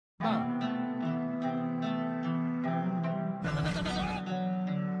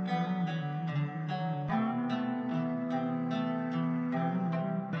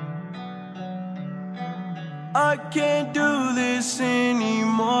I can't do this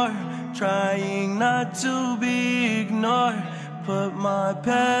anymore, trying not to be ignored. Put my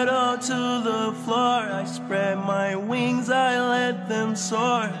pedal to the floor, I spread my wings, I let them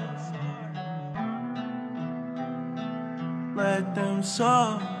soar. Let them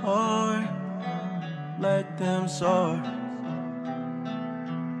soar, let them soar.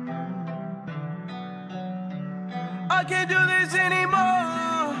 I can't do this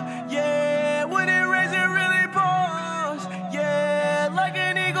anymore, yeah. When it rains, it really pours, yeah. Like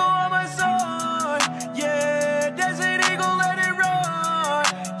an eagle on my sword, yeah. Desert eagle, let it roar,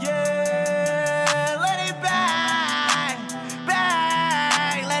 yeah. Let it bang,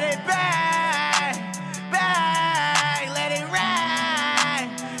 bang, let it bang, bang, let it rain,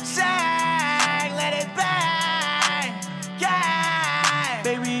 shine, let it bang, yeah.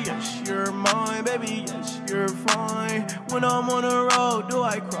 Baby, yes, you're mine, baby, yes, you're fine. When I'm on the road, do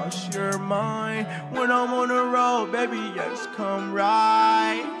I cross your mind? When I'm on the road, baby, yes, come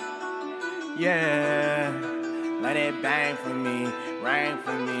right. Yeah, let it bang for me, rain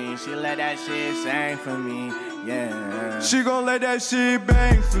for me. She let that shit sing for me, yeah. She gon' let that shit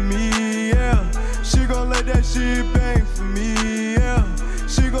bang for me, yeah. She gon' let that shit bang for me, yeah.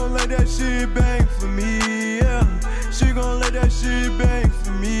 She gon' let that shit bang for me, yeah. She gon' let that shit bang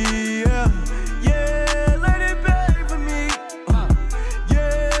for me, yeah. Yeah, let it bang for me.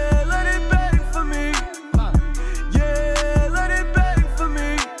 Yeah, let it bang for me. Yeah, let it bang for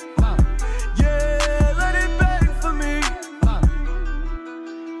me. Yeah, let it bang for me.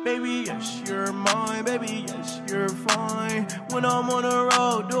 Baby, yes, you're mine. Baby, yes, you're fine. When I'm on the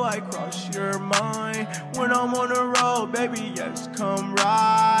road, do I cross your mind? When I'm on the road, baby, yes, come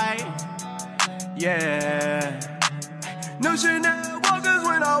right. Yeah. No Chanel walkers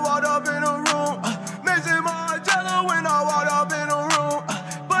when I walk up in a room. Missing my jello when I walk up in a room.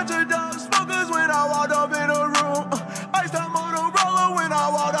 Bunch of dope smokers when I walk up in a room. Iced out Motorola when I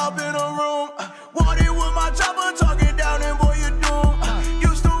walk up in a room. Wanted with my chopper talking down and boy you doom.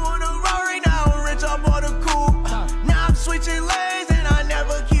 Used to want a Rari, now I'm rich, I bought a coupe. Now I'm switching lanes and I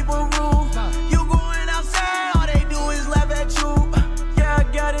never keep a roof. You going outside, all they do is laugh at you. Yeah, I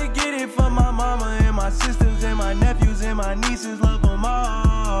gotta get it for my mama and my sisters and my nephews and my nieces, love them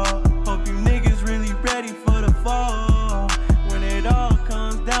all. Hope you niggas really ready for the fall. When it all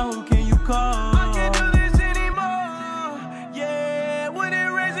comes down, who can you call? I can't do this anymore, yeah. When it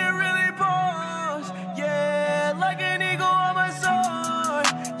rains, it really pours, yeah. Like an eagle on my sword,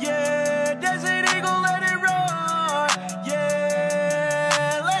 yeah. Desert eagle, let it roar,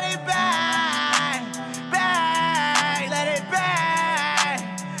 yeah. Let it bang, bang, let it bang,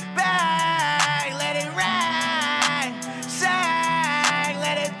 bang, let it rain, shine,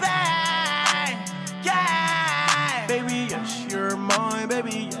 let it bang, yeah. Baby, yes, you're mine,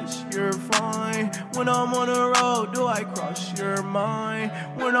 baby, yes, you're fine. When I'm on the road, do I cross your mind?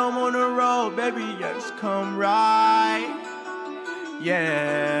 When I'm on the road, baby, yes, come right.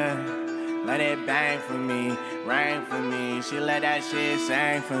 Yeah, let it bang for me, rain for me. She let that shit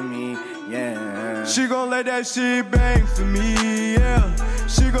sing for me, yeah. She gon' let that shit bang for me, yeah.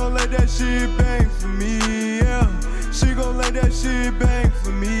 She gon' let that shit bang for me, yeah. She gon' let that shit bang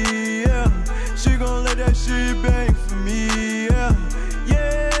for me, yeah. She gon' let that shit bang for me, yeah.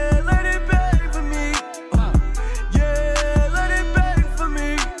 Yeah, let it bang for me. Yeah, let it bang for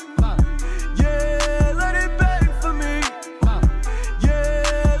me. Yeah, let it bang for me.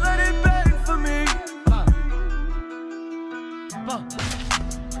 Yeah, let it bang for me.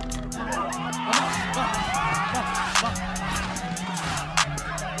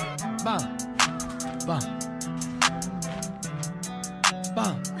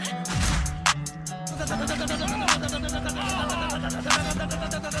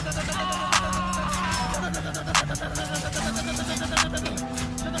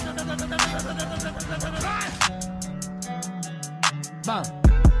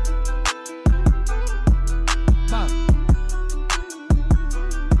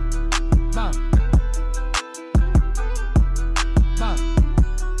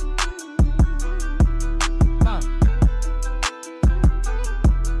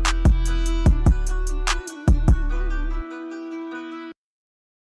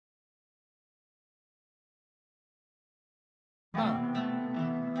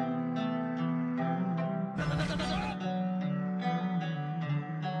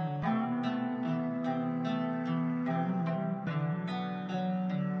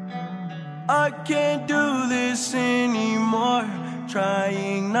 I can't do this anymore,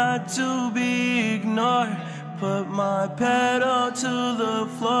 trying not to be ignored. Put my pedal to the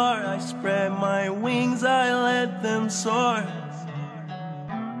floor, I spread my wings, I let them soar.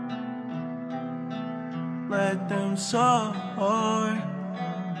 Let them soar,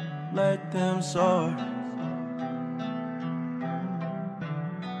 let them soar.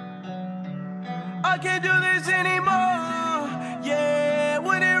 I can't do this anymore, yeah.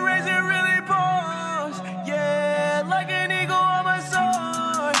 When it rains, it really pours, yeah. Like an eagle on my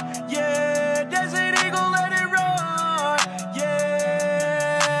sword, yeah. Desert eagle, let it roar,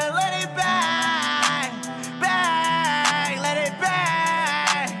 yeah. Let it bang, bang, let it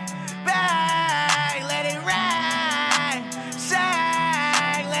bang, bang, let it rain,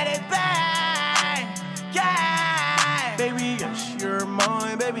 shine, let it bang, yeah. Baby, yes, you're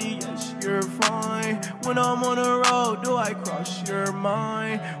mine, baby, yes, you're fine. When I'm on the road, do I cross your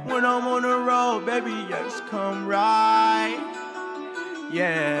mind? When I'm on the road, baby, yes, come right.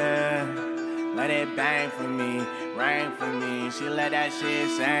 Yeah, let it bang for me, rain for me. She let that shit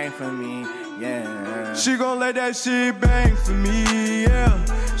sing for me, yeah. She gon' let that shit bang for me, yeah.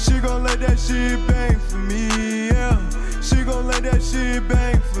 She gon' let that shit bang for me, yeah. She gon' let that shit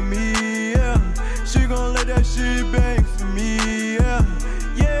bang for me, yeah. She gon' let that shit bang for me, yeah.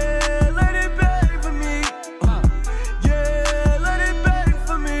 Yeah, let it bang for me. Yeah, let it bang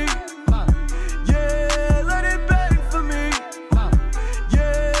for me. Yeah, let it bang for me.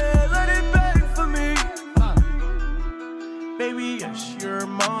 Yeah, let it bang for me. Baby, yes, you're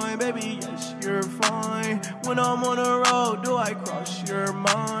mine. Baby, yes, you're fine. When I'm on the road, do I cross your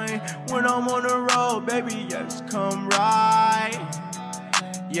mind? When I'm on the road, baby, yes, come right.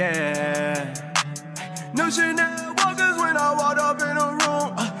 Yeah. No Chanel walkers when I walk up in a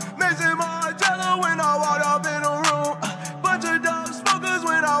room. Missing my jello when I walk up in a room. Bunch of dope smokers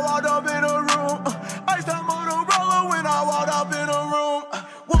when I walk up in a room. Iced out Motorola when I walk up in a room.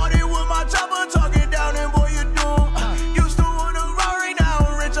 Wanted with my chopper talking down and boy you doom. Used to want a Rari, now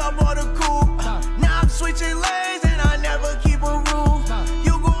I'm rich, I bought a coupe. Now I'm switching lanes and I never keep a roof.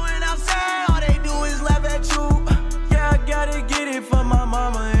 You going outside, all they do is laugh at you. Yeah, I gotta get it for my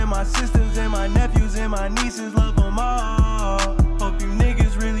mama and my sisters and my nephews and my nieces, love them all. Hope you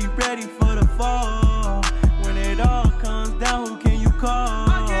niggas really ready for the fall. When it all comes down, who can you call?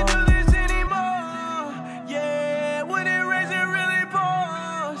 I can't do this anymore, yeah. When it rains, it really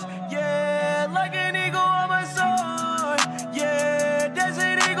pours, yeah. Like an eagle on my sword, yeah.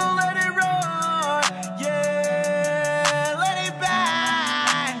 Desert eagle, let it roar, yeah. Let it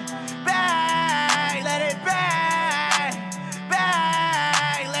bang, bang, let it bang,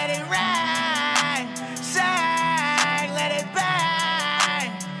 bang, let it rain, shine, let it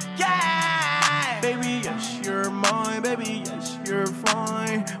bang, yeah. Baby, yes, you're mine. Baby, yes, you're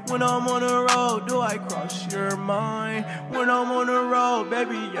fine. When I'm on the road, do I cross your mind? When I'm on the road,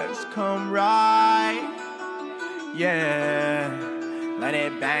 baby, yes, come right. Yeah, let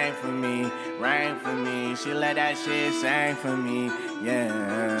it bang for me, rain for me. She let that shit sing for me,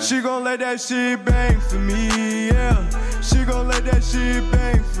 yeah. She gon' let that shit bang for me, yeah. She gon' let that shit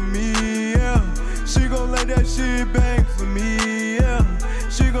bang for me, yeah. She gon' let that shit bang for me, yeah.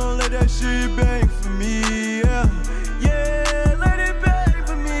 She gon' let that shit bang for me, yeah. Yeah, let it bang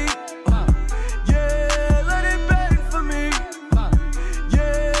for me. Yeah, let it bang for me.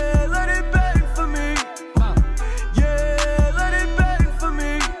 Yeah, let it bang for me. Yeah, let it bang for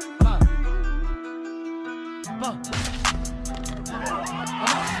me.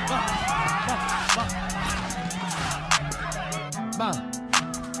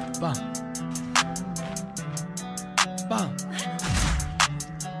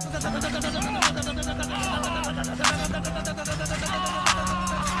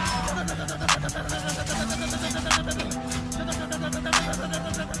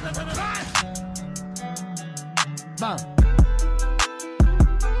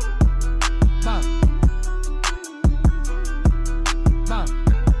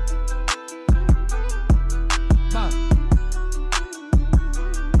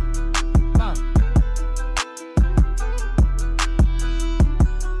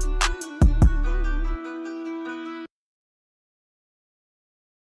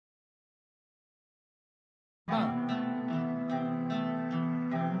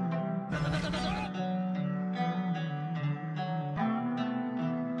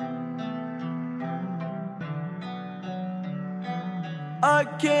 I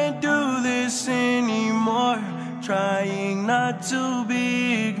can't do this anymore, trying not to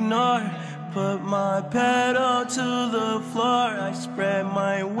be ignored. Put my pedal to the floor, I spread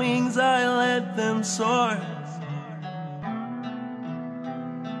my wings, I let them soar.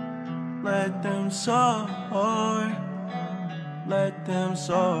 Let them soar, let them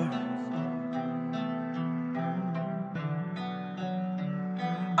soar.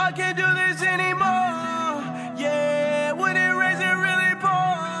 I can't do this anymore, yeah. When it rains, it really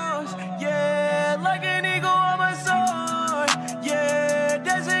pours, yeah. Like an eagle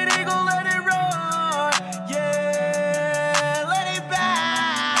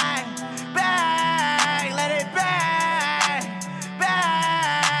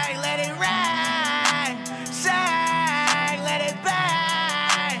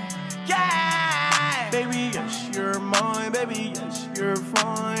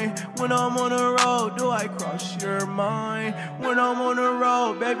When I'm on the road, do I cross your mind? When I'm on the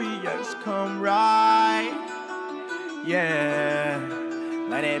road, baby, yes, come right. Yeah,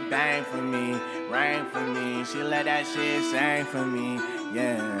 let it bang for me, rain for me. She let that shit sing for me,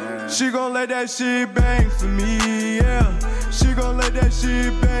 yeah. She gon' let that shit bang for me, yeah. She gon' let that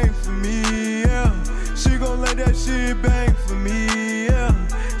shit bang for me, yeah. She gon' let that shit bang for me, yeah.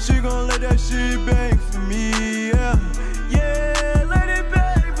 She gon' let that shit bang for me, yeah. Yeah, let it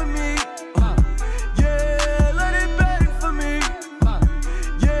bang for me. Yeah, let it bang for me.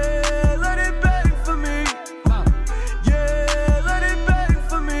 Yeah, let it bang for me. Yeah, let it bang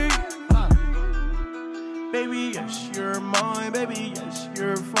for me. Baby, yes, you're mine. Baby, yes,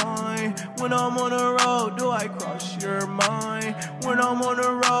 you're fine. When I'm on the road, do I cross your mind? When I'm on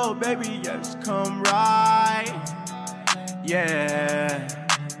the road, baby, yes, come right. Yeah.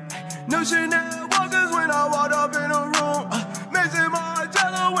 New Chanel walkers when I walk up in a room. Missing my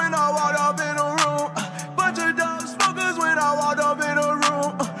jello when I walk up in a room. Bunch of dope smokers when I walk up in a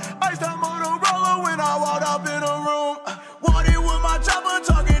room. Iced out Motorola when I walk up in a room. Wanted with my chopper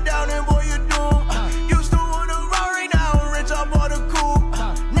talking down and boy you doom. Used to want a Rari, now I'm rich up on the coupe.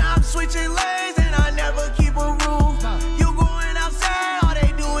 Now I'm switching lanes and I never keep a roof. You going outside, all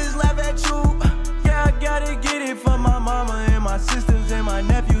they do is laugh at you. Yeah, I gotta get it for my mama and my sisters and my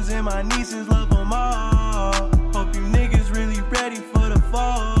nephews and my nieces, love them all. Hope you niggas really ready for the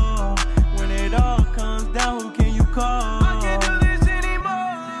fall. When it all comes down, who can you call? I can't do this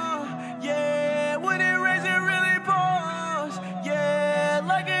anymore. Yeah, when it rains, it really pours. Yeah,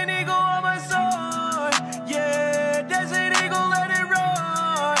 like an eagle on my sword. Yeah, desert eagle, let it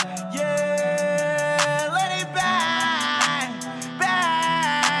roar. Yeah, let it bang,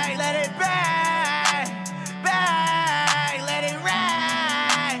 bang, let it bang, bang, let it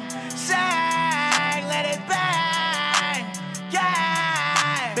rain, sang, let it bang,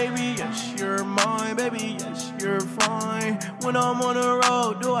 yeah. Baby, yes, you're mine. Baby, yes, you're fine. When I'm on the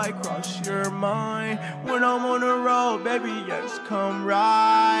road, do I cross your mind? When I'm on the road, baby, yes, come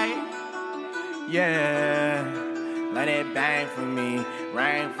right. Yeah, let it bang for me,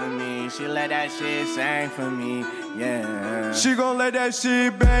 rain for me. She let that shit sing for me, yeah. She gon' let that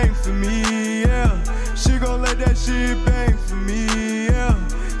shit bang for me, yeah. She gon' let that shit bang for me, yeah.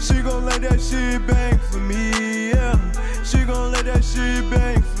 She gon' let that shit bang for me, yeah. She gon' let that shit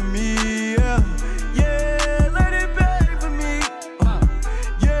bang for me, yeah. Yeah, let it bang for me.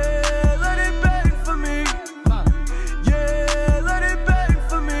 Yeah, let it bang for me. Yeah, let it bang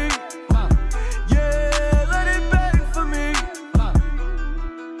for me. Yeah, let it bang for me.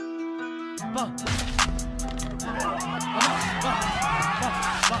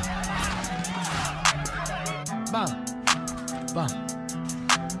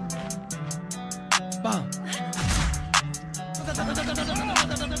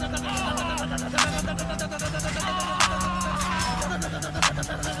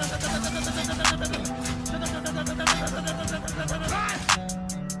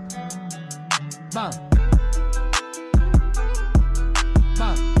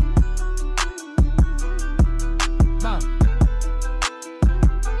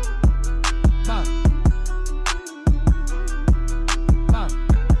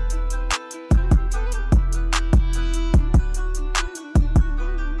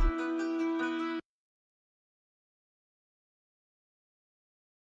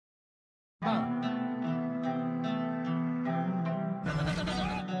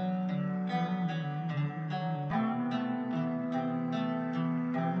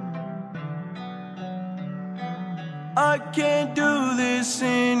 I can't do this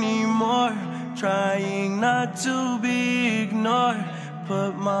anymore. Trying not to be ignored.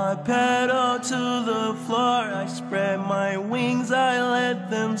 Put my pedal to the floor. I spread my wings, I let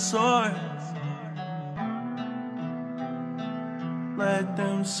them soar. Let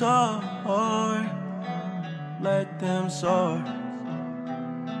them soar. Let them soar.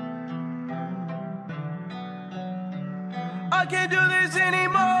 I can't do this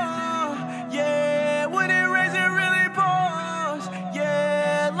anymore. Yeah, when it rains, it really pours.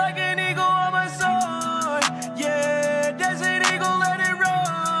 Yeah, like an eagle on my sword. Yeah, desert eagle, let it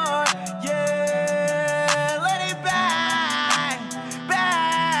roar. Yeah, let it bang,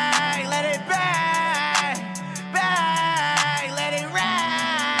 bang, let it bang, bang, let it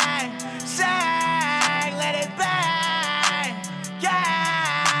rain, sang, let it bang,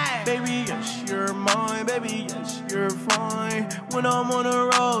 yeah. Baby, yes, you're mine. Baby, yes, you're fine. When I'm on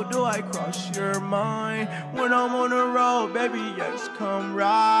the road, do I cross your mind? When I'm on the road, baby, yes, come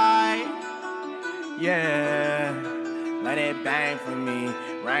right. Yeah, let it bang for me,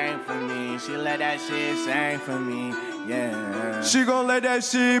 rain for me. She let that shit sing for me, yeah. She gon' let that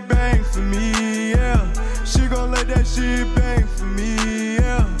shit bang for me, yeah. She gon' let that shit bang for me,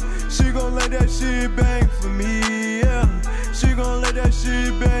 yeah. She gon' let that shit bang for me, yeah. She gon' let that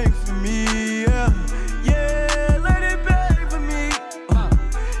shit bang for me, yeah. Yeah, let it bang for me.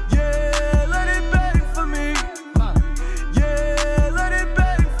 Yeah, let it bang for me. Yeah, let it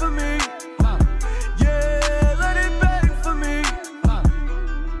bang for me. Yeah, let it bang for me.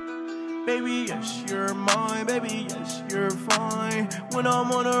 Baby, yes, you're mine. Baby, yes, you're fine. When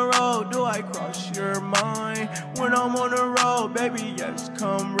I'm on the road, do I cross your mind? When I'm on the road, baby, yes,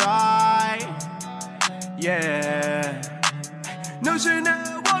 come right. Yeah. No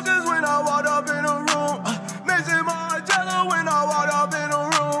Chanel walkers when I walk up in a room. Missing my jello when I walk up in a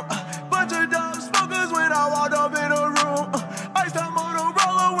room. Bunch of dope smokers when I walk up in a room. Iced out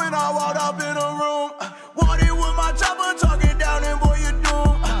Motorola when I walk up in a room. Wanted with my chopper talking down and boy you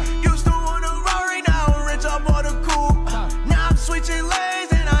doom. Used to want a Rari, now I'm rich, I bought a coupe. Now I'm switching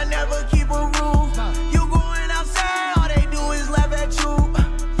lanes and I never keep a roof. You going outside, all they do is laugh at you.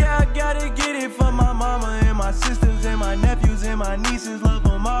 Yeah, I gotta get it for my mama and my sisters and my nephews and my nieces, love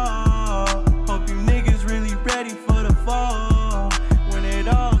them all. Hope you niggas really ready for the fall. When it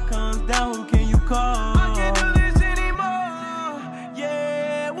all comes down, who can you call? I can't do this anymore.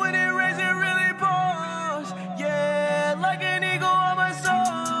 Yeah, when it rains, it really pours. Yeah, like an eagle on my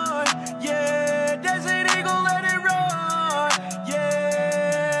sword. Yeah, desert eagle, let it roar.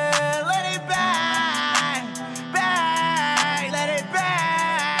 Yeah, let it bang, bang, let it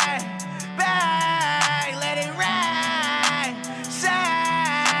bang, bang, let it rain,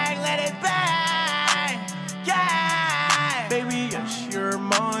 sang, let it bang, yeah. Baby, yes, you're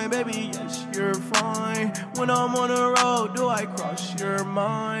mine. Baby, yes, you're fine. When I'm on the road, do I cross your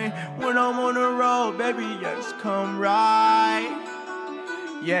mind? When I'm on the road, baby, yes, come right.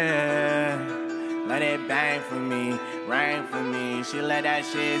 Yeah, let it bang for me, rain for me. She let that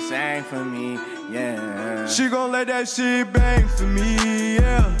shit sing for me, yeah. She gon' let that shit bang for me,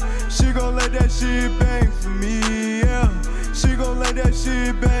 yeah. She gon' let that shit bang for me, yeah. She gon' let that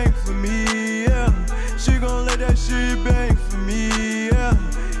shit bang for me, yeah. She gon' let that shit bang for me, yeah.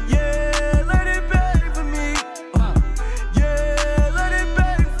 Yeah, let it bang for me. Yeah, let it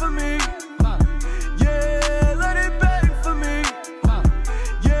bang for me. Yeah, let it bang for me.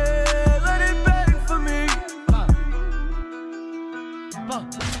 Yeah, let it bang for me.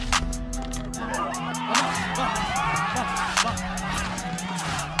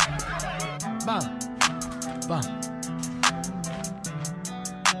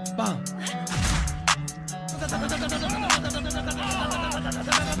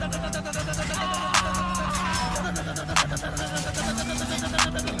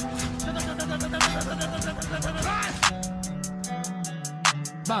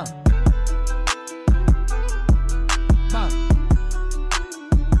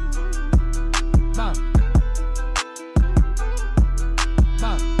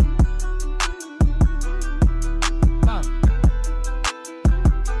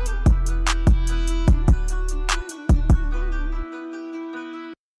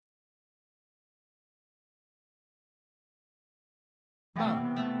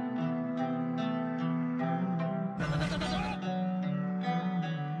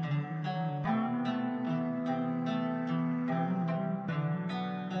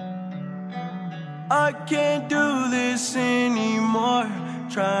 I can't do this anymore.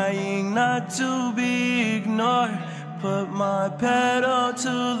 Trying not to be ignored. Put my pedal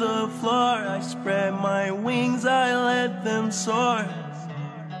to the floor. I spread my wings, I let them soar.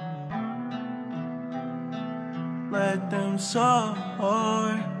 Let them soar.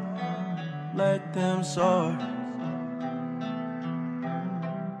 Let them soar.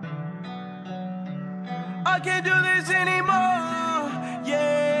 I can't do this anymore.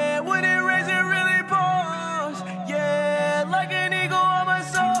 Yeah, when it rains, it really pours. Yeah, like an eagle on my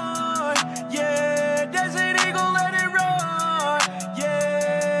sword. Yeah, desert eagle, let it roar.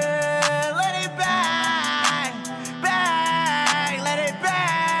 Yeah, let it bang, bang, let it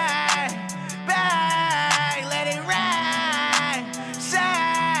bang, bang, let it rain,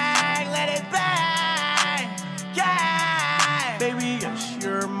 sang, let it bang, yeah. Baby, yes,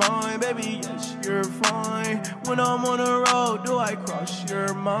 you're mine. Baby, yes, you're fine. When I'm on the road, do I cross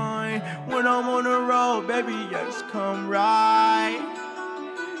your mind? When I'm on the road, baby, yes, come right.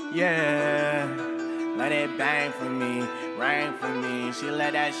 Yeah, let it bang for me, rain for me. She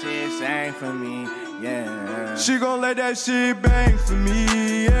let that shit sing for me, yeah. She gon' let that shit bang for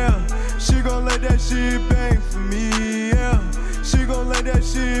me, yeah. She gon' let that shit bang for me, yeah. She gon' let that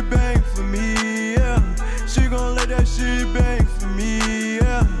shit bang for me, yeah. She gon' let that shit bang for me,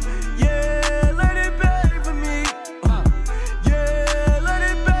 yeah. Yeah, let it bang for me. Yeah, let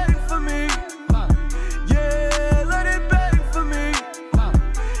it bang for me. Yeah, let it bang for me.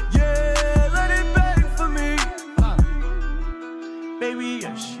 Yeah, let it bang for me. Baby,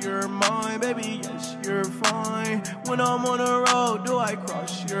 yes, you're mine. Baby, yes, you're fine. When I'm on the road, do I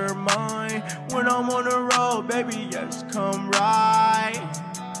cross your mind? When I'm on the road, baby, yes, come right.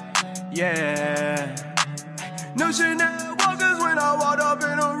 Yeah. No Chanel walkers when I walk up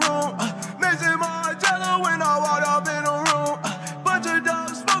in a room. Missing my jello when I walk up in a room. Bunch of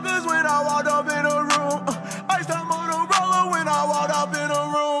dope smokers when I walk up in a room. Iced out Motorola when I walk up in a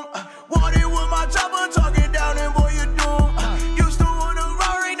room. Wanted with my chopper, talking down and boy you doom. Used to want a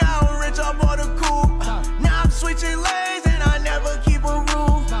Rari, now I'm rich, I bought a coupe. Now I'm switching lanes and I never keep a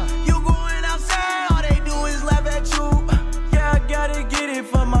roof. You going outside, all they do is laugh at you. Yeah, I gotta get it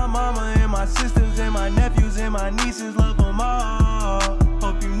for my mama and my sisters and my nephews and my nieces, love them all.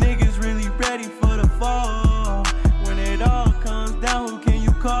 Hope you niggas really ready for the fall. When it all comes down, who can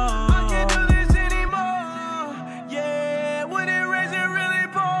you call? I can't do this anymore. Yeah, when it rains, it really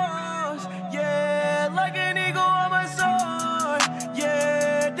pours. Yeah, like an eagle on my sword.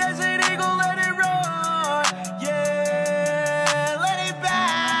 Yeah, desert eagle, let it roar. Yeah, let it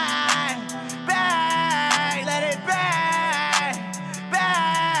bang, bang, let it bang,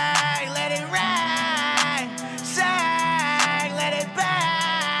 bang, let it rain, sang, let it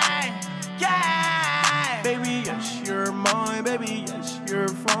bang, yeah. Baby, yes, you're mine. Baby, yes, you're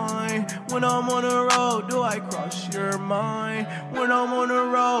fine. When I'm on the road, do I cross your mind? When I'm on the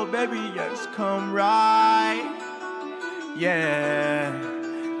road, baby, yes, come right. Yeah,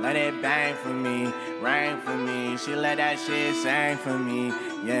 let it bang for me, rain for me. She let that shit sing for me,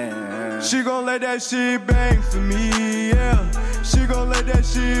 yeah. She gon' let that shit bang for me, yeah. She gon' let that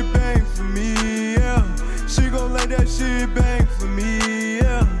shit bang for me, yeah. She gon' let that shit bang for me,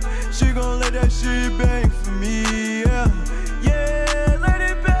 yeah. She gon' let that shit bang for me, yeah. Yeah, let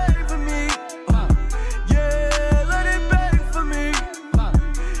it bang for me. Yeah, let it bang for me.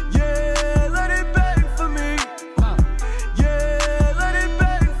 Yeah, let it bang for me. Yeah, let it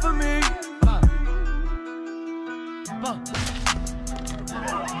bang for me.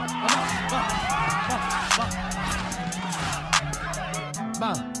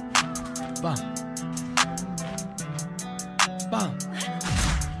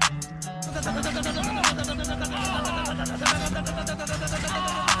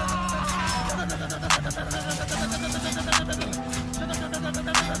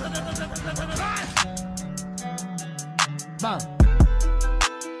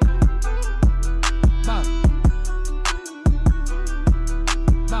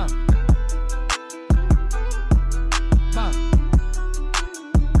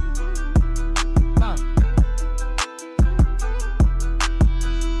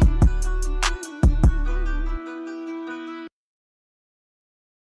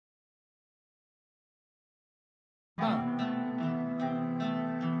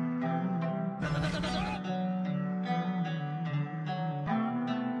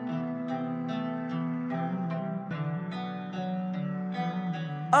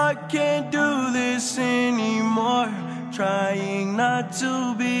 I can't do this anymore. Trying not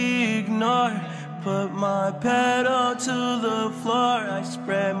to be ignored. Put my pedal to the floor. I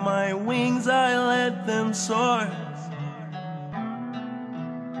spread my wings, I let them soar.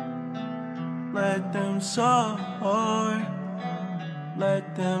 Let them soar.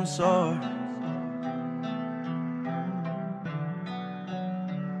 Let them soar.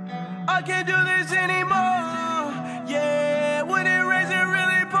 I can't do this anymore. Yeah, when it rains, it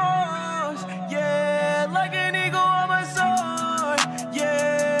really pours. Yeah, like an eagle on my sword.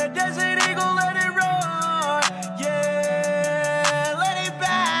 Yeah, desert eagle, let it roar. Yeah, let it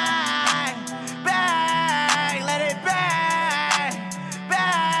bang, bang, let it bang,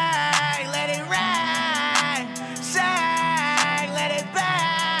 bang, let it rain, sang, let it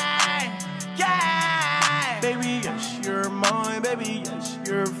bang, yeah. Baby, yes, you're mine. Baby, yes,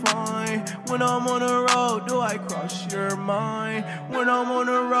 you're fine. When I'm on the road, do I cross your mind? When I'm on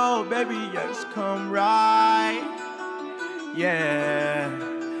the road, baby, yes, come right. Yeah,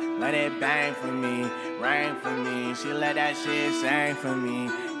 let it bang for me, rain for me. She let that shit sing for me,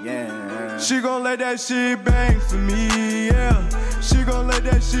 yeah. She gon' let that shit bang for me, yeah. She gon' let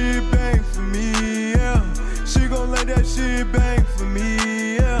that shit bang for me, yeah. She gon' let that shit bang for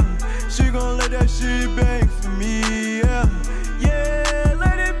me, yeah. She gon' let that shit bang for me, yeah. Yeah,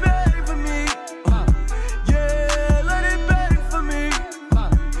 let it bang for me. Yeah, let it bang for me.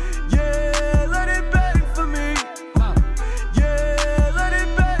 Yeah, let it bang for me. Yeah, let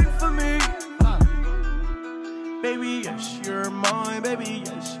it bang for me.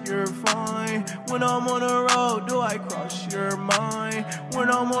 you're fine. When I'm on the road, do I cross your mind? When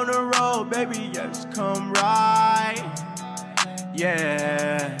I'm on the road, baby, yes, come right.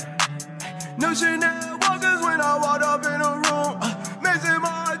 Yeah. No Chanel walkers when I walk up in a room. Missing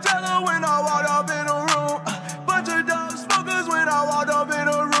my jello when I walk up in a room. Bunch of dope smokers when I walk up in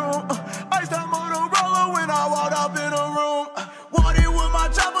a room. Iced out Motorola when I walk up in a room. Wanted with my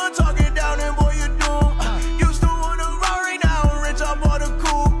chopper talking down and boy you doom. Used to want a Rari, now I'm rich up on the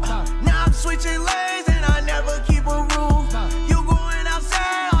coupe. Now I'm switching lanes and I never keep a roof. You going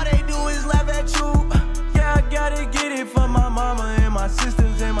outside, all they do is laugh at you. Yeah, I gotta get it for my mama and my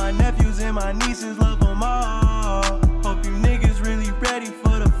sisters and my nephews and my nieces, love them all. Hope you niggas really ready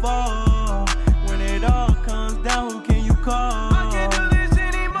for the fall. When it all comes down, who can you call? I can't do this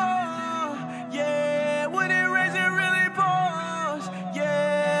anymore. Yeah, when it rains it really pours.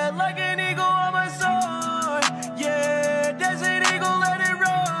 Yeah, like an eagle on my sword. Yeah, desert eagle, let it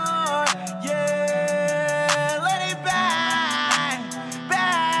roar. Yeah, let it bang,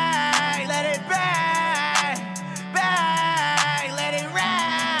 bang, let it bang, bang, let it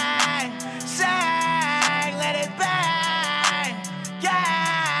rain, sang, let it bang,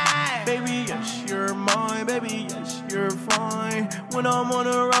 yeah. Baby, yes, you're mine, baby, yes, you're fine. When I'm on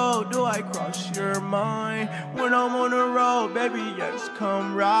the road, do I cross your mind? When I'm on the road, baby, yes,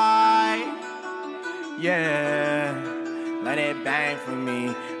 come right. Yeah. Let it bang for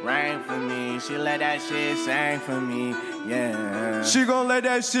me, rain for me. She let that shit sing for me, yeah. She gon' let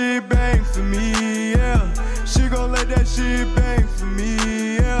that shit bang for me, yeah. She gon' let that shit bang for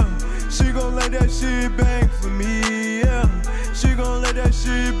me, yeah. She gon' let that shit bang for me, yeah. She gon' let that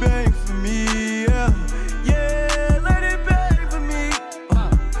shit bang for me, yeah. Yeah, let it bang for me.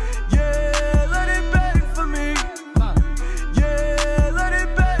 Yeah, let it bang for me. Yeah, let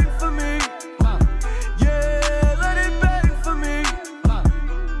it bang for me. Yeah, let it bang for me.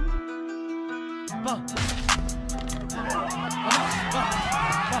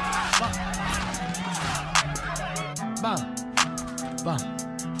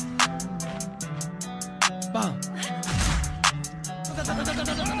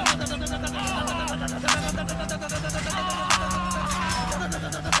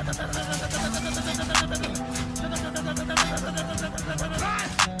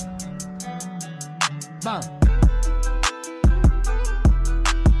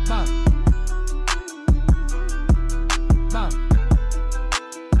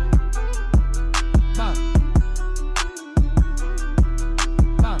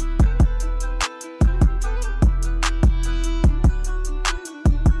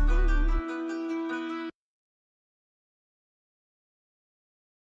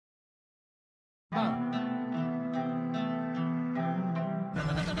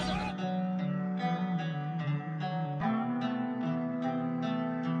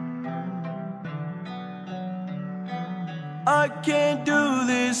 I can't do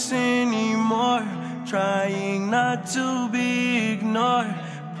this anymore. Trying not to be ignored.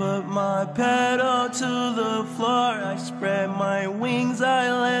 Put my pedal to the floor. I spread my wings,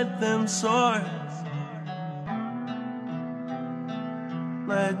 I let them soar.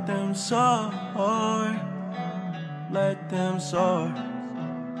 Let them soar. Let them soar.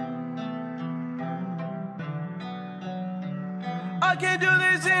 I can't do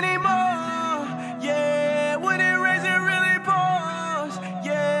this anymore. Yeah, when it rains it really pours.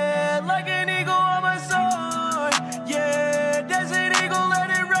 Yeah, like an eagle on my sword. Yeah, desert eagle,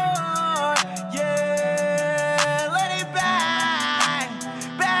 let it roar. Yeah, let it bang,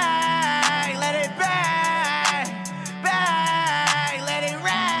 bang, let it bang, bang, let it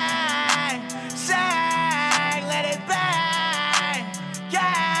rain, sang, let it bang,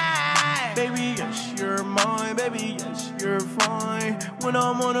 yeah. Baby, yes, you're mine, baby, yes, you're fine. When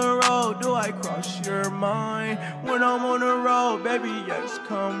I'm on the road, do I cross your mind? When I'm on the road, baby, yes,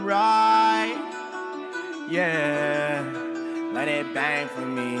 come right. Yeah. Let it bang for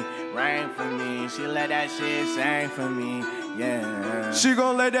me, rain for me. She let that shit sing for me, yeah. She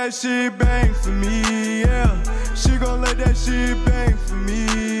gon' let that shit bang for me, yeah. She gon' let that shit bang for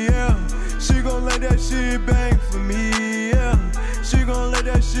me, yeah. She gon' let that shit bang for me, yeah. She gon' let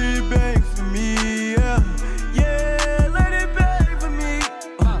that shit bang for me, yeah. Yeah, let it bang for me.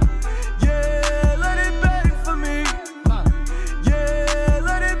 Yeah, let it bang for me. Yeah,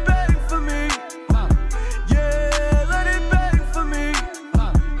 let it bang for me. Yeah, let it bang for me.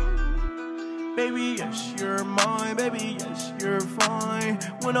 Baby, yes, you're mine. Baby, yes, you're fine.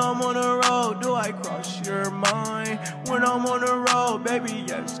 When I'm on the road, do I cross your mind? When I'm on the road, baby,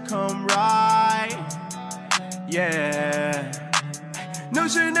 yes, come right. Yeah. No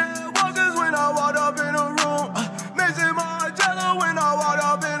Chanel walkers when I walk up in a room. Missing my jello when I walk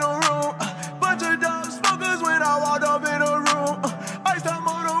up in a room.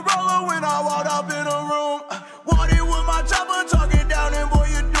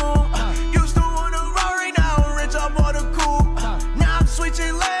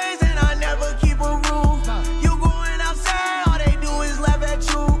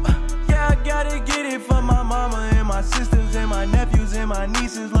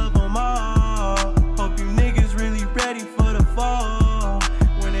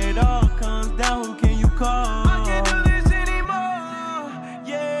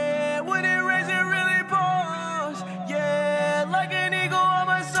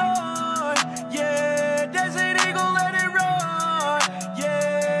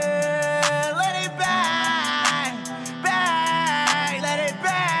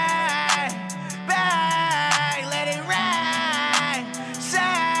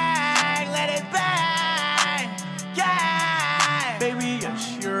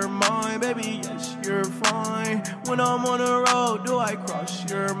 mind? When I'm on the road, do I cross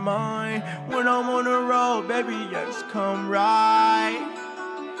your mind? When I'm on the road, baby, yes, come right.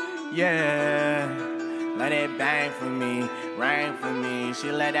 Yeah, let it bang for me, rain for me.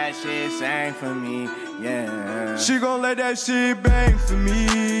 She let that shit sing for me, yeah. She gon' let that shit bang for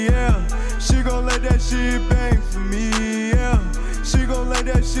me, yeah. She gon' let that shit bang for me, yeah. She gon' let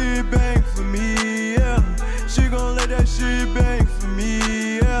that shit bang for me, yeah. She gon' let that shit bang for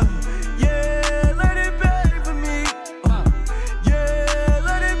me, yeah. Yeah, let it bang for me. Yeah,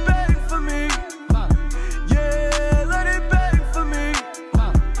 let it bang for me. Yeah, let it bang for me.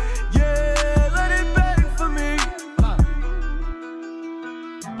 Yeah, let it bang for me.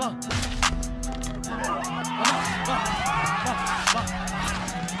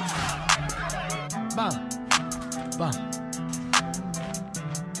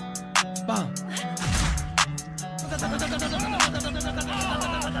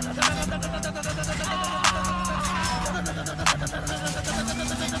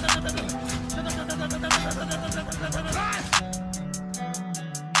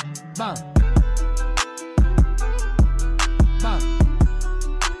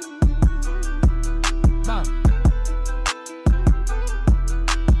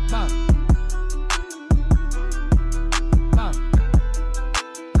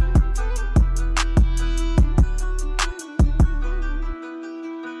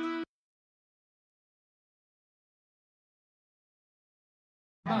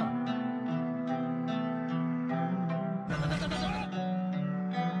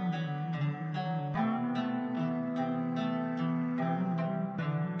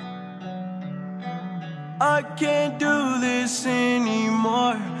 I can't do this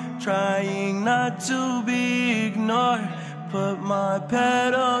anymore, trying not to be ignored. Put my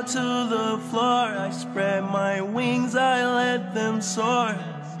pedal to the floor, I spread my wings, I let them soar.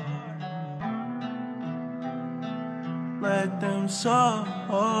 Let them soar,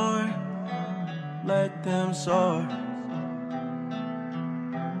 let them soar.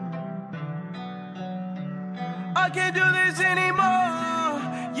 I can't do this anymore,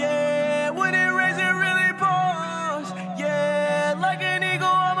 yeah. When it rains, it really pours, yeah. Like an eagle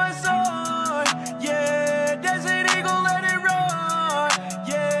on my sword, yeah. Desert eagle, let it roar,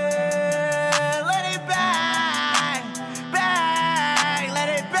 yeah. Let it bang, bang, let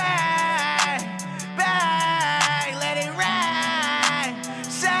it bang, bang, let it rain,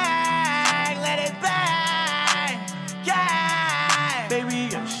 sang, let it bang, yeah. Baby,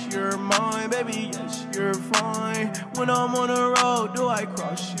 yes, you're mine, baby, yes, you're fine. When I'm on the road, do I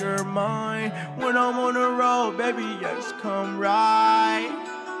cross your mind? When I'm on the road, baby, yes, come right.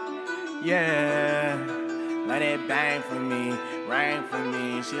 Yeah, let it bang for me, rain for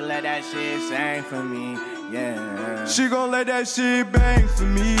me. She let that shit sing for me, yeah. She gon' let that shit bang for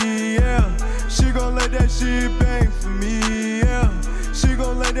me, yeah. She gon' let that shit bang for me, yeah. She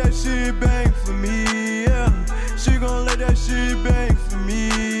gon' let that shit bang for me, yeah. She gon' let that shit bang for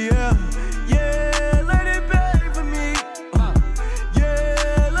me, yeah. Yeah, let it bang for me.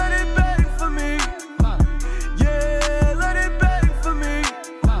 Yeah, let it bang for me. Yeah, let it bang for me.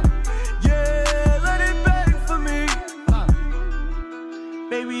 Yeah, let it bang for me.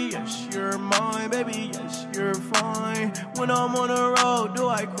 Baby, yes, you're mine. Baby, yes, you're fine. When I'm on the road, do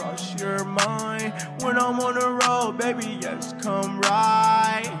I cross your mind? When I'm on the road, baby, yes, come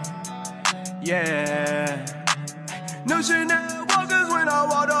right. Yeah. No Chanel walkers when I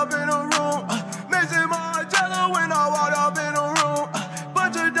walk up in a room. Missing my jello when I walk up in a room.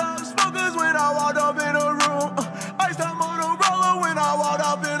 Bunch of dog smokers when I walk up in a room. Ice time on a roller when I walk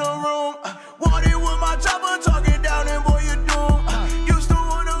up in a room. Wanted with my chopper, talking down and boy you doom. Used to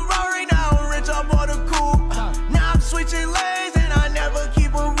want a Rari, now I'm rich, I bought a coupe. Now I'm switching lanes and I never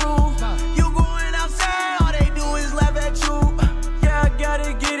keep a roof. You going outside, all they do is laugh at you. Yeah, I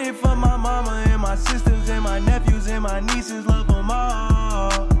gotta get it for my mama and my sisters and my nephews and my nieces, love them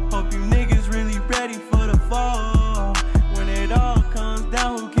all. Hope you niggas really ready for the fall. When it all comes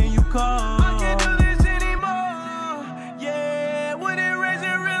down, who can you call? I can't do this anymore, yeah. When it rains,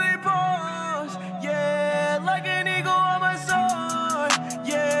 it really pours, yeah. Like an eagle on my sword,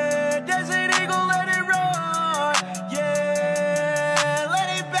 yeah. Desert eagle, let it roar, yeah. Let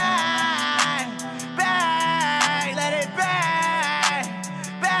it bang, bang, let it bang,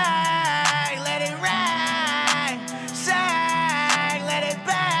 bang, let it rain, sang, let it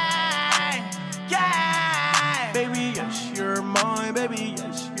bang, yeah. Baby, yes, you're mine, baby,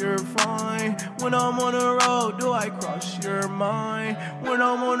 yes, you're fine. When I'm on the road, do I cross your mind? When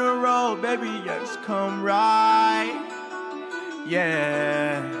I'm on the road, baby, yes, come right.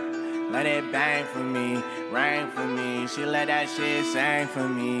 Yeah, let it bang for me, rain for me. She let that shit sing for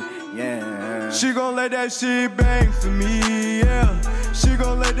me, yeah. She gon' let that shit bang for me, yeah. She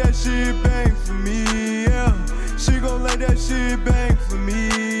gon' let that shit bang for me, yeah. She gon' let that shit bang for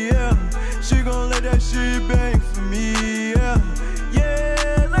me, yeah. She gon' let that shit bang for me, yeah.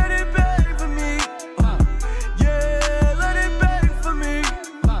 Yeah, let it bang for me. Yeah, let it bang for me.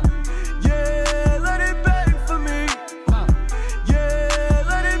 Yeah, let it bang for me. Yeah,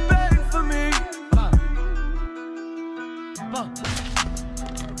 let it bang for me.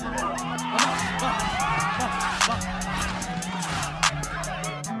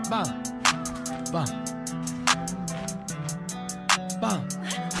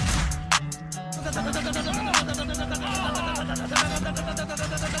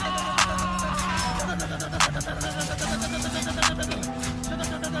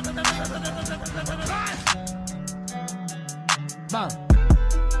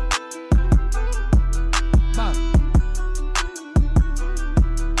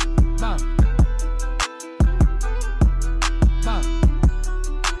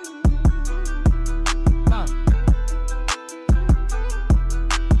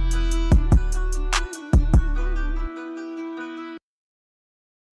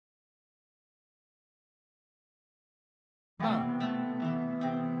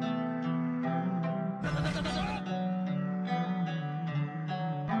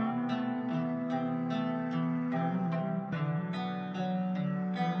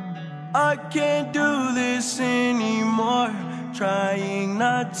 I can't do this anymore, trying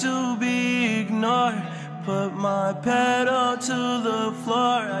not to be ignored. Put my pedal to the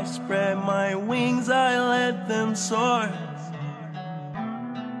floor, I spread my wings, I let them soar.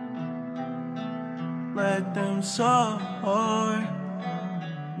 Let them soar,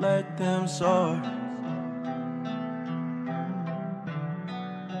 let them soar.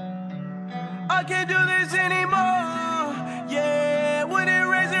 I can't do this anymore, yeah. When it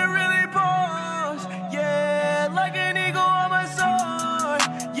rains, it really pours, yeah. Like an eagle on my sword,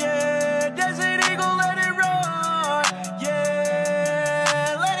 yeah. Desert eagle, let it roar,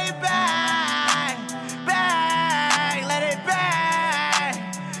 yeah. Let it bang, bang, let it bang,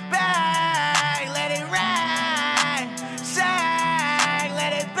 bang, let it rain, sang,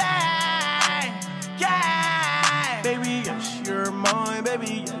 let it bang, yeah. Baby, yes, you're mine,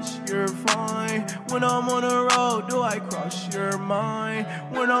 baby, yes, you're fine. When I'm on the road, do I cross your mind?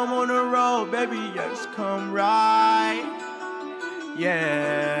 When I'm on the road, baby, yes, come right.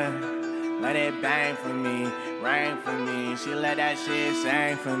 Yeah, let it bang for me, rain for me. She let that shit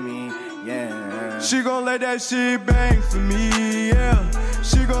sing for me, yeah. She gon' let that shit bang for me, yeah.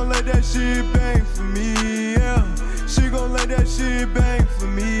 She gon' let that shit bang for me, yeah. She gon' let that shit bang for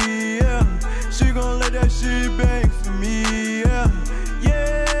me, yeah. She gon' let that shit bang for me, yeah.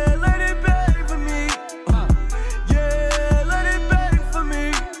 Yeah, let it bang for me. Yeah, let it bang for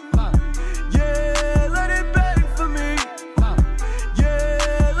me. Yeah, let it bang for me.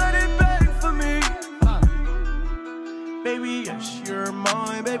 Yeah, let it bang for me. Baby, yes, you're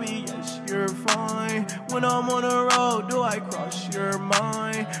mine. Baby, yes, you're fine. When I'm on the road, do I cross your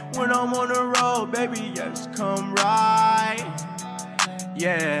mind? When I'm on the road, baby, yes, come right.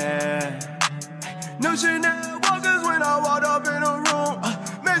 Yeah. No Chanel walkers when I walked up in a room.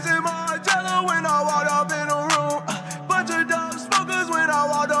 Missing my jello when I walked up in a room. Bunch of dope smokers when I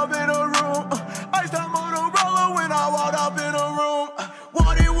walked up in a room. Iced out Motorola when I walked up in a room.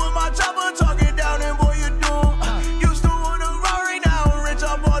 Wanted with my chopper talking down and boy you doom. Used to want a Rari, now I'm rich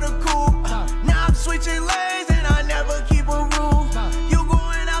up on a coupe. Now I'm switching lanes and I never keep a roof. You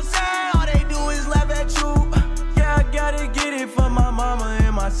going outside, all they do is laugh at you. Yeah, I gotta get it for my mama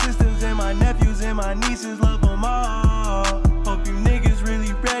and my sisters and my nephews and my nieces, love them all. Hope you niggas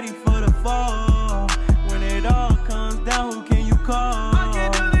really ready for the fall. When it all comes down, who can you call? I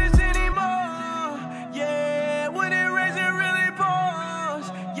can't do this anymore, yeah. When it rains, it really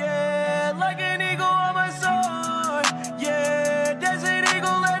pours, yeah. Like an eagle on my sword, yeah. Desert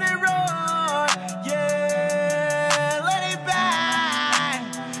eagle, let it roar, yeah. Let it bang,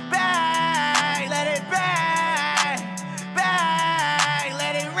 bang, let it bang, bang,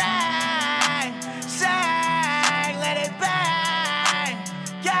 let it rain, sang, let it bang,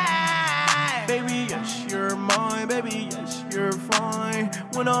 yeah. Baby, yes, you're mine, baby, yes, you're fine.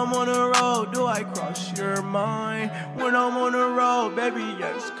 When I'm on the road, do I cross your mind? When I'm on the road, baby,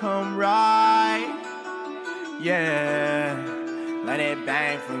 yes, come right. Yeah, let it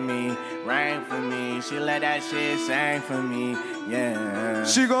bang for me, rain for me. She let that shit sing for me, yeah.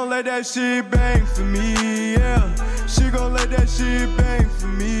 She gon' let that shit bang for me, yeah. She gon' let that shit bang for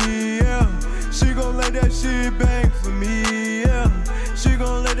me, yeah. She gon' let that shit bang for me, yeah. She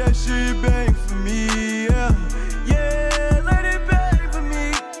gon' let that shit bang for me, yeah. Yeah, let it bang for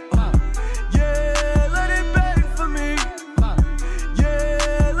me. Yeah, let it bang for me.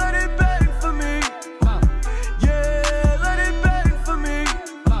 Yeah, let it bang for me. Yeah, let it bang for me.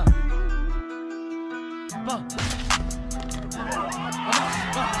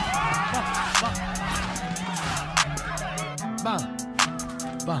 Bang.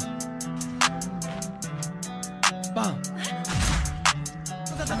 Bang. Bang.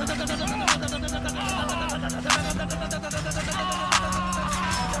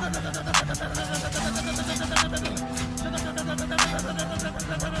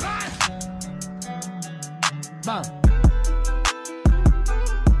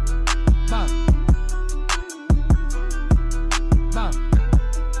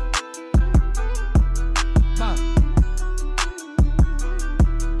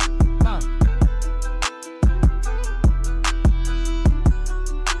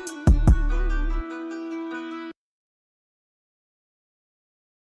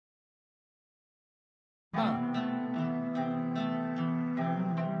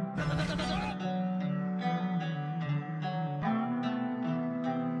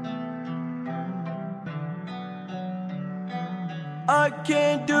 I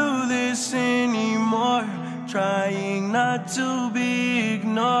can't do this anymore, trying not to be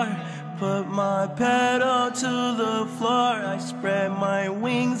ignored. Put my pedal to the floor, I spread my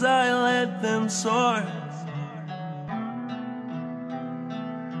wings, I let them soar.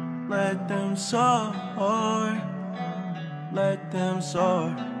 Let them soar, let them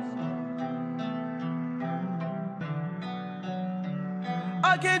soar.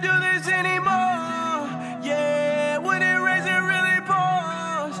 I can't do this anymore, yeah, when it rains it really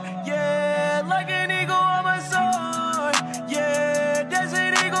pours, yeah, like an eagle on my sword, yeah,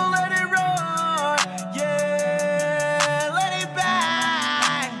 desert eagle let it roar, yeah, let it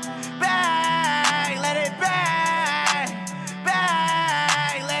bang, bang, let it bang,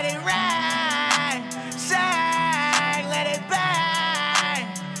 bang, let it rain, sang, let it bang,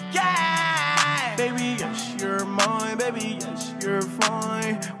 yeah. Baby, yes, you're mine, baby, yes, you're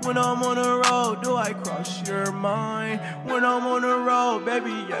fine. When I'm on the road, do I cross your mind? When I'm on the road,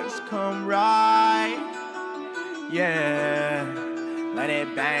 baby, yes, come right. Yeah, let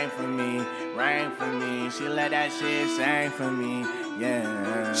it bang for me, rain for me. She let that shit sing for me,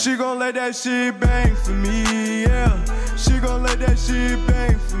 yeah. She gon' let that shit bang for me, yeah. She gon' let that shit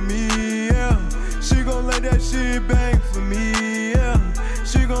bang for me, yeah. She gon' let that shit bang for me, yeah.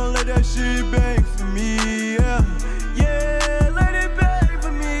 She gon' let that shit bang for me, yeah. Yeah, let it bang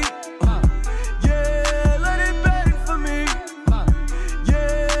for me. Yeah, let it bang for me.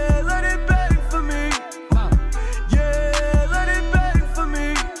 Yeah, let it bang for me. Yeah, let it bang for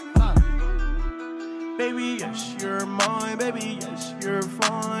me. Baby, yes, you're mine. Baby, yes, you're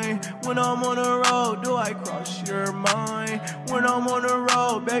fine. When I'm on the road, do I cross your mind? When I'm on the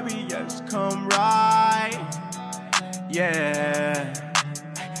road, baby, yes, come right. Yeah.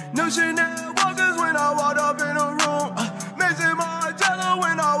 New Chanel walkers when I walk up in a room. Missing my jello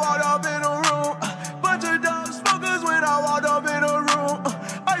when I walk up in a room. Bunch of dope smokers when I walk up in a room.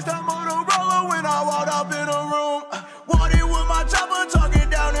 Iced out Motorola when I walk up in a room. Wanted with my chopper talking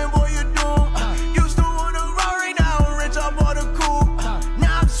down and boy you doom. Used to want a Rari, now I'm rich, I bought a coupe.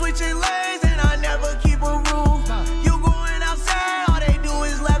 Now I'm switching lanes and I never keep a roof. You going outside, all they do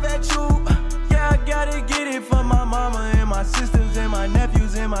is laugh at you. Yeah, I gotta get it for my mama and my sisters and my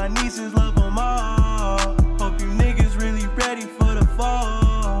nephews and my nieces, love them all. Hope you niggas really ready for the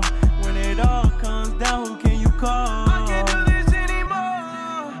fall. When it all comes down, who can you call? I can't do this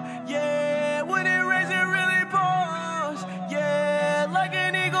anymore, yeah, when it rains it really pours, yeah, like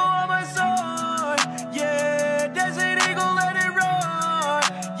an eagle on my sword, yeah, desert eagle let it roar,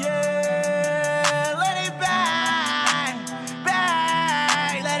 yeah, let it bang,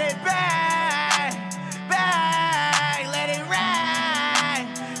 bang, let it bang, bang, let it rain,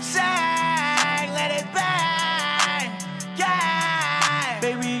 sang, let it bang, yeah.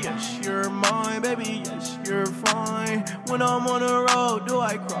 Baby, yes, you're mine, baby, yes, you're fine. When I'm on the road, do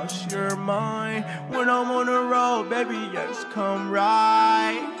I cross your mind? When I'm on the road, baby, yes, come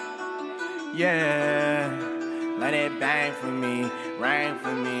right. Yeah, let it bang for me, rain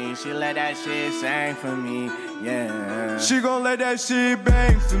for me. She let that shit sing for me, yeah. She gon' let that shit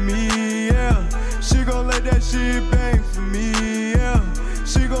bang for me, yeah. She gon' let that shit bang for me, yeah.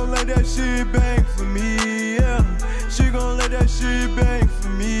 She gon' let that shit bang for me, yeah. She gon' let that shit bang for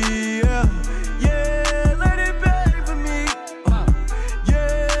me, yeah. Yeah, let it bang for me.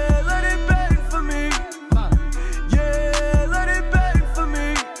 Yeah, let it bang for me. Yeah, let it bang for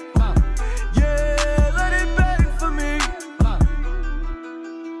me. Yeah, let it bang for me.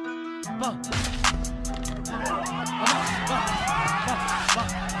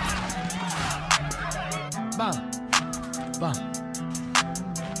 Bang, bang,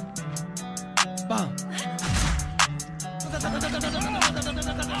 bang.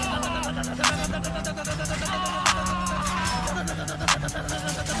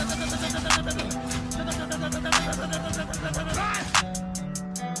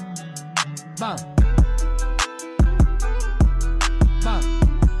 Bang. Bang.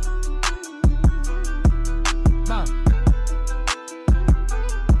 Bang.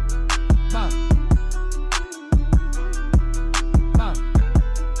 Bang. Bang.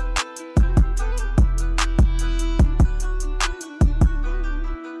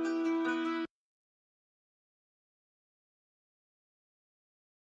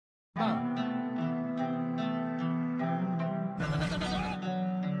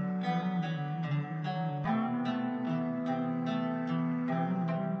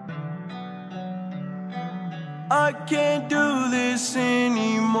 I can't do this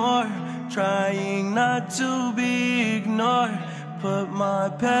anymore, trying not to be ignored. Put my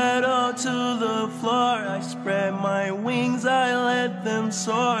pedal to the floor, I spread my wings, I let them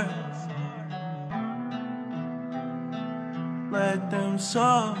soar. Let them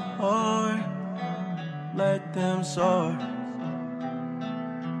soar, let them soar.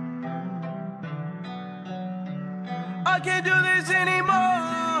 I can't do this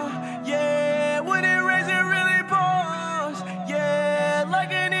anymore, yeah, when it rains it really pours, yeah,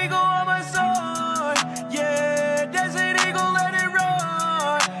 like an eagle on my sword, yeah, desert eagle let it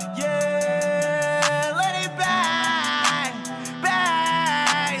roar, yeah, let it bang,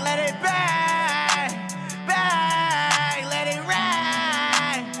 bang, let it bang, bang, let it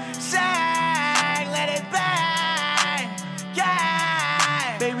rain, sang, let it bang,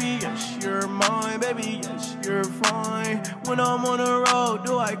 yeah. Baby, yes, you're mine, baby, yes, you're fine. When I'm on the road,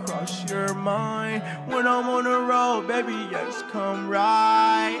 do I cross your mind? When I'm on the road, baby, yes, come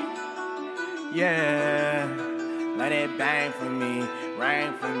right. Yeah, let it bang for me,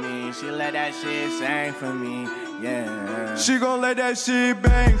 rain for me. She let that shit sing for me, yeah. She gon' let that shit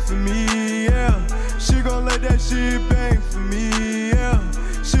bang for me, yeah. She gon' let that shit bang for me, yeah.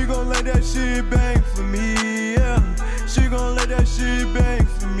 She gon' let that shit bang for me, yeah. She gon' let that shit bang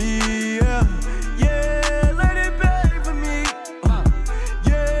for me, yeah. Yeah, let it bang for me.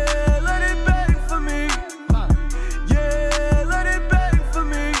 Yeah, let it bang for me. Yeah, let it bang for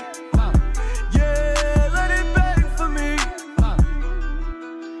me. Yeah, let it bang for me.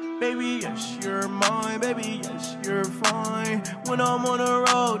 Baby, yes, you're mine. Baby, yes, you're fine. When I'm on the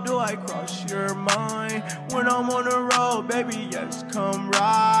road, do I cross your mind? When I'm on the road, baby, yes, come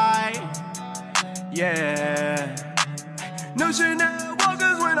right. Yeah. No Chanel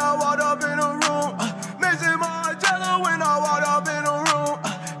walkers when I walk up in a room. Missing my jello when I walk up in a room.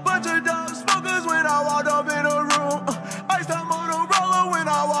 Bunch of dope smokers when I walk up in a room. Iced out Motorola when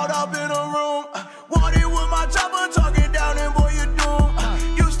I walk up in a room. Wanted with my chopper, talking down and boy you doom.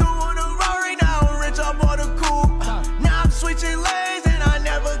 Used to want a Rari, now I'm rich, I bought a coupe. Now I'm switching lanes and I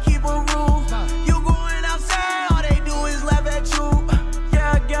never keep a roof. You going outside, all they do is laugh at you.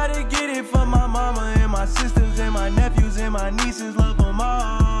 Yeah, I gotta get it for my mama and my sisters and my nephews and my nieces, love them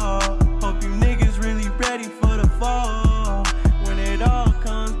all. Hope you niggas really ready for the fall. When it all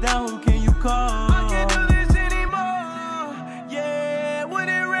comes down, who can you call? I can't do this anymore, yeah, when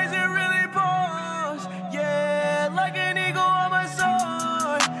it rains it really pours, yeah, like an eagle on my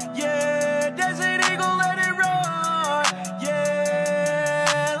sword, yeah, desert eagle let it roar,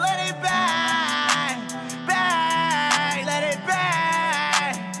 yeah, let it bang, bang, let it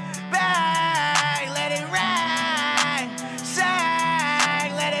bang, bang, let it rain,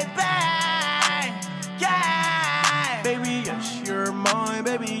 sang, let it bang, yeah. Baby, yes, you're mine,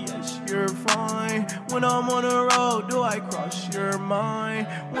 baby, yes, you're fine. When I'm on the road, do I cross your mind?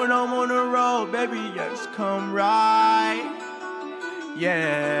 When I'm on the road, baby, yes, come right.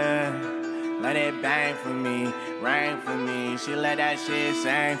 Yeah, let it bang for me, rain for me. She let that shit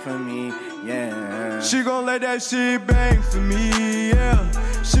sing for me, yeah. She gon' let that shit bang for me,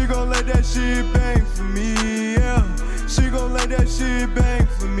 yeah. She gon' let that shit bang for me, yeah. She gon' let that shit bang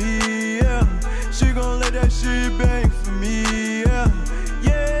for me, yeah. She gon' let that shit bang for me, yeah.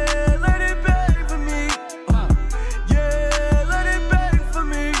 Yeah, let it bang for me. Yeah, let it bang for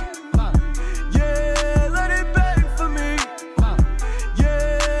me. Yeah, let it bang for me.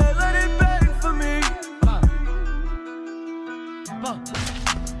 Yeah, let it bang for me.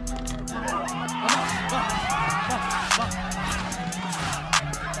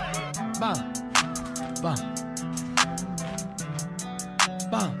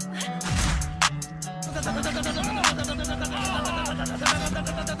 Bang.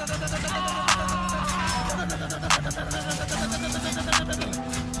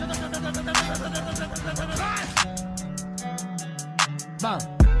 Bang.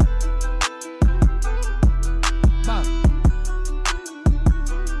 Bang.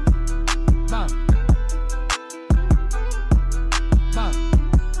 Bang. Bang.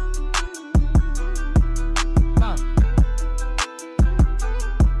 Bang.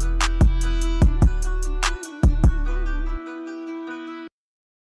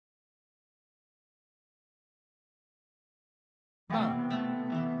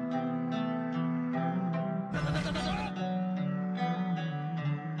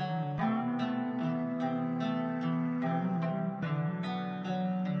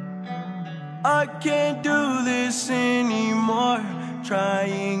 I can't do this anymore,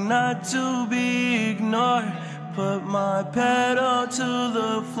 trying not to be ignored. Put my pedal to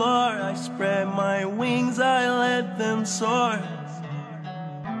the floor, I spread my wings, I let them soar.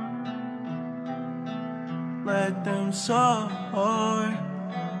 Let them soar,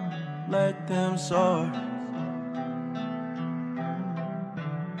 let them soar.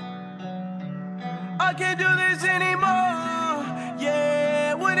 I can't do this anymore,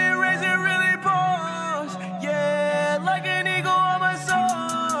 yeah, when it rains it really pours, yeah, like an eagle on my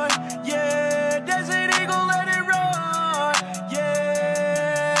soar, yeah, desert eagle let it roar,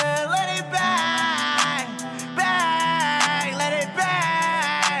 yeah, let it bang, bang, let it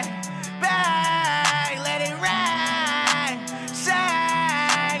bang, bang, let it rain,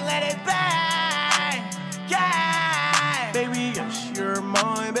 shine, let it bang, yeah. Baby, yes, you're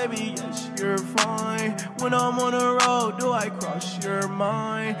mine, baby, yes, you're fine. When I'm on the road, do I cross your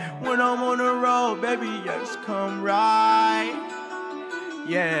mind? When I'm on the road, baby, yes, come right.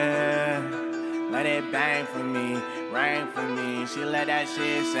 Yeah, let it bang for me, rain for me. She let that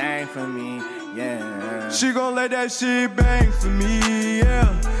shit sing for me, yeah. She gon' let that shit bang for me,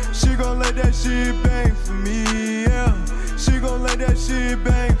 yeah. She gon' let that shit bang for me, yeah. She gon' let that shit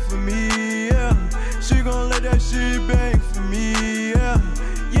bang for me, yeah. She gon' let that shit bang for me, yeah.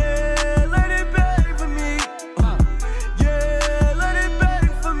 Yeah, let it bang for me. Yeah, let it bang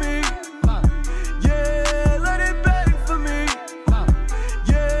for me. Yeah, let it bang for me.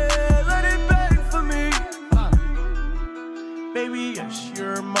 Yeah, let it bang for me. Baby, yes,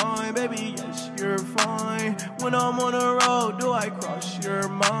 you're mine. Baby, yes, you're fine. When I'm on the road, do I cross your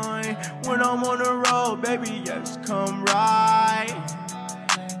mind? When I'm on the road, baby, yes, come right.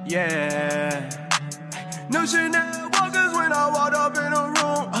 Yeah. No Chanel walkers when I walk up in a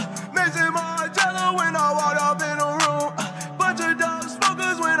room. Missing my jello when I walk up in a room. Bunch of dope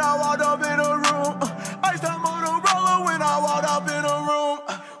smokers when I walk up in a room. Iced out Motorola when I walk up in a room.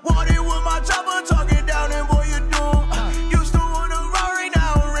 Wanted with my chopper talking down and boy you doom. Used to want a Rari,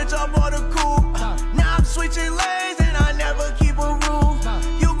 now I'm rich up on a coupe. Now I'm switching lanes and I never keep a roof.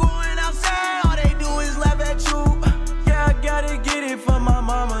 You going outside, all they do is laugh at you. Yeah, I gotta get it for my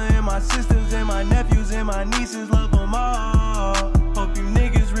mama and my sisters and my nephews and my nieces, love them all. Hope you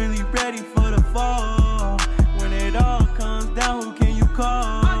niggas really ready for the fall. When it all comes down, who can you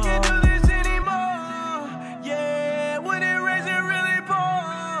call? I can't do this anymore, yeah, when it rains it really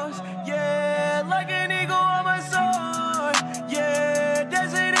pours, yeah, like an eagle on my sword, yeah,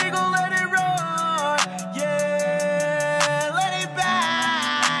 desert eagle let it roar, yeah, let it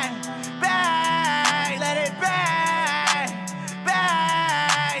bang, bang, let it bang,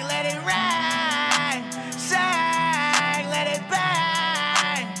 bang, let it rain, shine, let it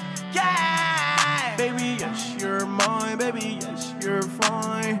bang, yeah. Baby, yes, you're mine, baby, yes, you're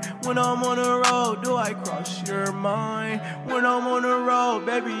fine. When I'm on the road, do I cross your mind? When I'm on the road,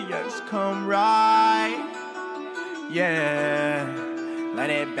 baby, yes, come right. Yeah, let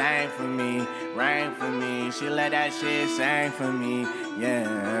it bang for me, rain for me. She let that shit sing for me,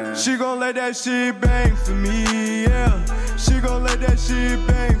 yeah. She gon' let that shit bang for me, yeah. She gon' let that shit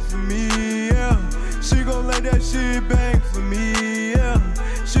bang for me, yeah. She gon' let that shit bang for me, yeah.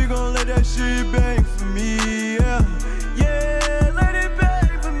 She gon' let that shit bang.